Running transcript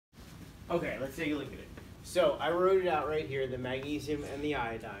Okay, let's take a look at it. So I wrote it out right here, the magnesium and the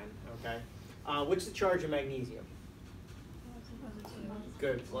iodine, okay? What's the charge of magnesium?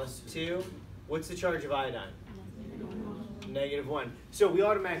 Good, +2. What's the charge of iodine? -1. So we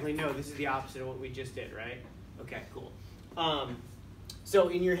automatically know this is the opposite of what we just did, right? Okay, cool. So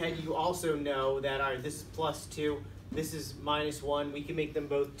in your head, you also know that, all right, this is +2, this is -1. We can make them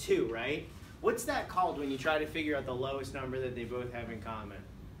both 2, right? What's that called when you try to figure out the lowest number that they both have in common?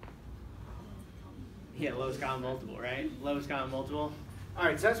 Yeah, lowest common multiple, right? Lowest common multiple. All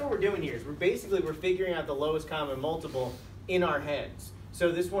right, so that's what we're doing here. Is we're figuring out the lowest common multiple in our heads.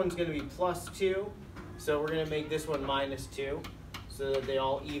 So this one's going to be +2. So we're going to make this one -2 so that they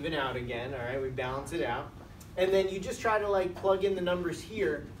all even out again. All right, we balance it out. And then you just try to like plug in the numbers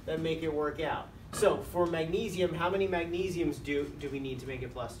here that make it work out. So for magnesium, how many magnesiums do we need to make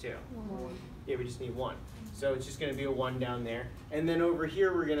it +2? 1. Yeah, we just need 1. So it's just going to be a 1 down there. And then over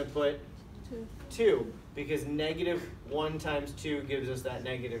here we're going to put 2, because -1 times 2 gives us that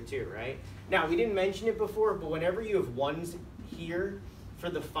 -2, right? Now, we didn't mention it before, but whenever you have 1s here, for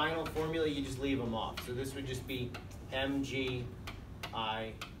the final formula, you just leave them off. So this would just be MgI2.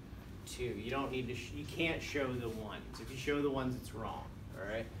 You don't need to, you can't show the 1s. If you show the 1s, it's wrong, all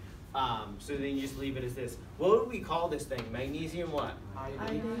right? So then you just leave it as this. What would we call this thing? Magnesium what?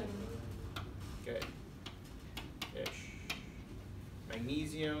 Iodine. Good. Ish.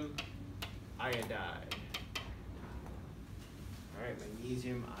 Magnesium iodide. All right,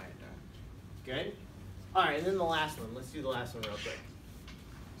 magnesium iodide. Good? All right, and then the last one. Let's do the last one real quick.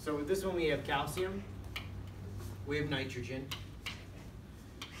 So with this one, we have calcium. We have nitrogen.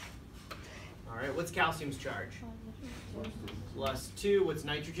 All right, what's calcium's charge? +2. What's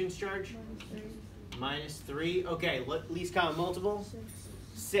nitrogen's charge? -3. Okay, least common multiple?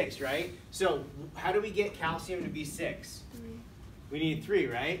 6, right? So how do we get calcium to be 6? 3. We need 3,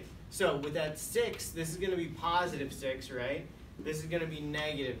 right? So with that 6, this is going to be +6, right? This is going to be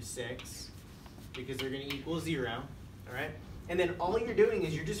 -6 because they're going to equal 0, all right? And then all you're doing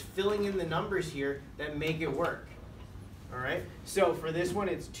is you're just filling in the numbers here that make it work, all right? So for this one,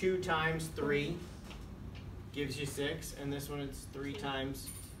 it's 2 times 3 gives you 6, and this one it's 3 times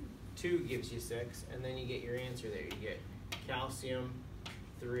 2 gives you 6, and then you get your answer there. You get calcium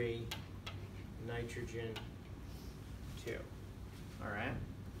 3, nitrogen 2, all right?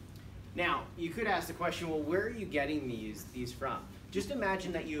 Now, you could ask the question, well, where are you getting these from? Just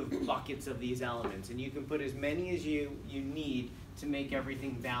imagine that you have buckets of these elements, and you can put as many as you need to make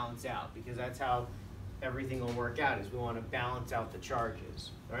everything balance out, because that's how everything will work out, is we want to balance out the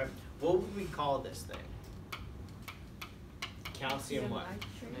charges, all right? What would we call this thing? Calcium what?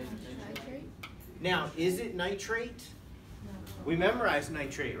 Nitrate. Now, is it nitrate? No. We memorized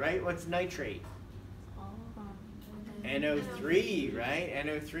nitrate, right? What's nitrate? NO3, right?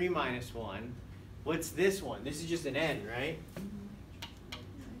 NO3 -1. What's this one? This is just an N, right?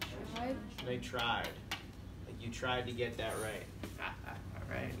 Nitride. Like you tried to get that right. All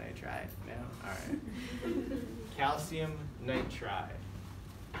right, nitride. No? All right. Calcium nitride.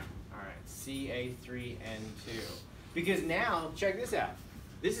 All right, Ca3N2. Because now, check this out.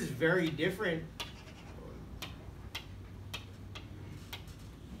 This is very different.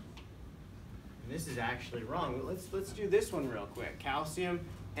 This is actually wrong. Let's do this one real quick. Calcium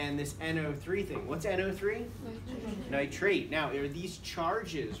and this NO3 thing. What's NO3? Nitrate. Now, are these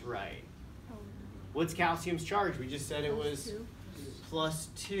charges right? What's calcium's charge? We just said it was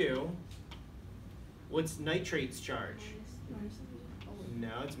 +2. What's nitrate's charge?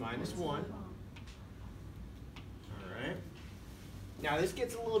 No, it's -1. All right. Now, this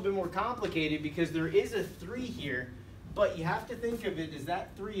gets a little bit more complicated because there is a 3 here, but you have to think of it as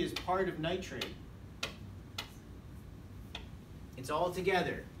that 3 is part of nitrate. It's all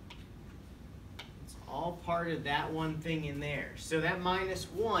together. It's all part of that one thing in there. So that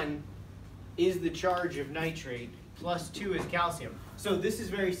 -1 is the charge of nitrate, +2 is calcium. So this is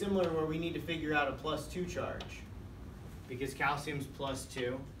very similar where we need to figure out a +2 charge because calcium's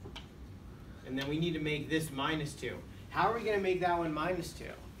 +2. And then we need to make this -2. How are we going to make that one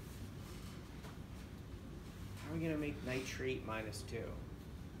 -2? How are we going to make nitrate -2?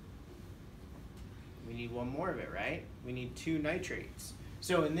 We need one more of it, right? We need 2 nitrates.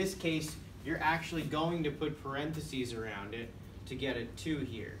 So in this case, you're actually going to put parentheses around it to get a 2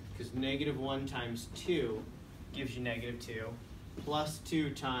 here, because -1 times 2 gives you -2,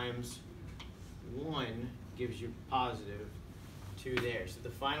 +2 times 1 gives you +2 there. So the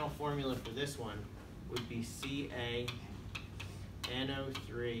final formula for this one would be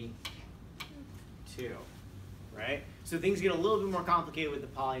CaNO3 2, right? So things get a little bit more complicated with the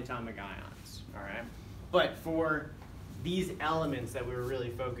polyatomic ions, all right? But for these elements that we were really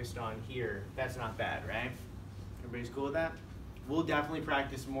focused on here, that's not bad, right? Everybody's cool with that? We'll definitely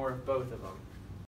practice more of both of them.